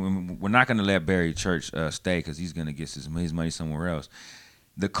happen. We're not going to let Barry Church stay because he's going to get his money somewhere else.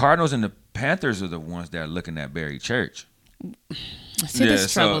 The Cardinals and the Panthers are the ones that are looking at Barry Church. See,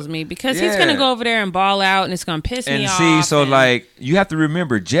 this troubles me because he's going to go over there and ball out, and it's going to piss me off. And see, so like you have to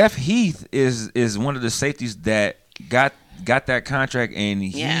remember, Jeff Heath is one of the safeties that got that contract, and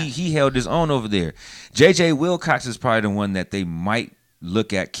he held his own over there. J.J. Wilcox is probably the one that they might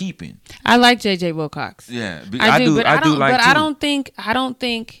look at keeping. I like J.J. Wilcox. Yeah, I do. I don't think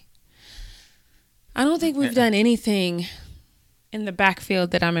we've done anything in the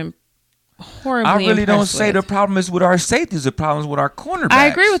backfield that I'm horribly. I really don't say with. The problem is with our safeties. The problem is with our cornerbacks. I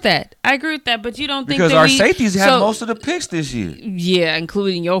agree with that. But you don't think because our safeties have most of the picks this year. Yeah,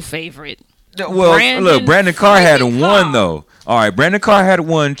 including your favorite. Well, Brandon Carr had one though. All right, Brandon Carr had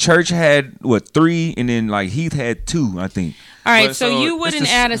one. Church had 3, and then like Heath had 2, I think. All right, so you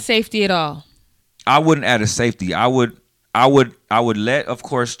wouldn't add a safety at all. I wouldn't add a safety. I would I would let, of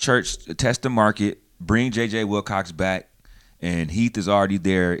course, Church test the market, bring J.J. Wilcox back, and Heath is already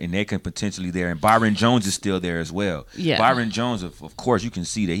there, and they can potentially there, and Byron Jones is still there as well. Yeah. Byron Jones, of course, you can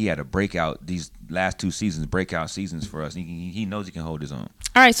see that he had a breakout these last 2 seasons, breakout seasons for us. He knows he can hold his own.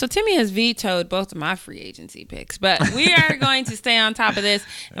 All right, so Timmy has vetoed both of my free agency picks, but we are going to stay on top of this,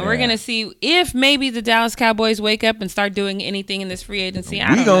 and we're going to see if maybe the Dallas Cowboys wake up and start doing anything in this free agency.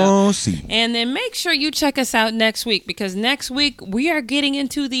 I don't know. See. And then make sure you check us out next week, because next week we are getting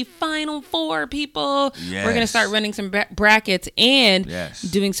into the Final Four, people. Yes. We're going to start running some brackets and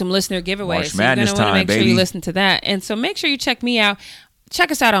doing some listener giveaways. March so you're going to want to make baby. sure you listen to that. And so make sure you check me out. Check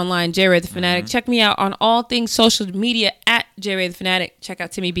us out online, J. Ray the Fanatic. Check me out on all things social media at J. Ray the Fanatic. Check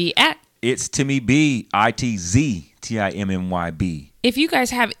out Timmy B at It's Timmy B, ITZTIMMYB. If you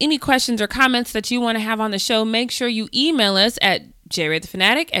guys have any questions or comments that you want to have on the show, make sure you email us at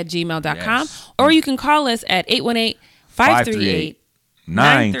jraythefanatic@gmail.com, or you can call us at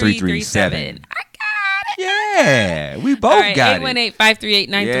 818-538-9337. Yeah, we both got it.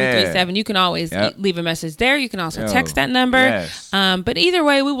 818-538-9337. You can always leave a message there. You can also text that number. Yes. But either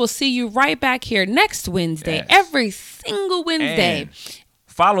way, we will see you right back here next Wednesday, every single Wednesday. And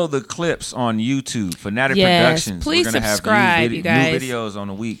follow the clips on YouTube, Fanatic Productions. Please subscribe, have you guys. New videos on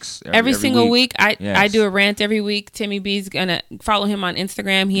the weeks. Every single week. I do a rant every week. Timmy B's going to follow him on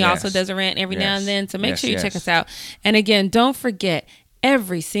Instagram. He also does a rant every now and then. So make sure you check us out. And again, don't forget,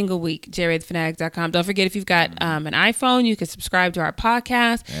 every single week, jraythefanatic.com. Don't forget, if you've got an iPhone, you can subscribe to our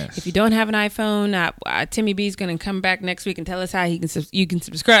podcast. Yes. If you don't have an iPhone, Timmy B is going to come back next week and tell us how you can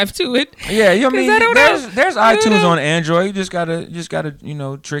subscribe to it. Yeah, I mean, there's iTunes on Android. You just gotta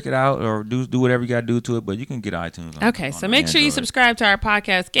trick it out or do whatever you gotta do to it. But you can get iTunes. Okay, so make sure you subscribe to our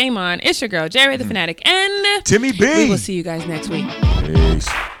podcast. Game on. It's your girl, J. Ray the Fanatic, and Timmy B. We will see you guys next week. Peace.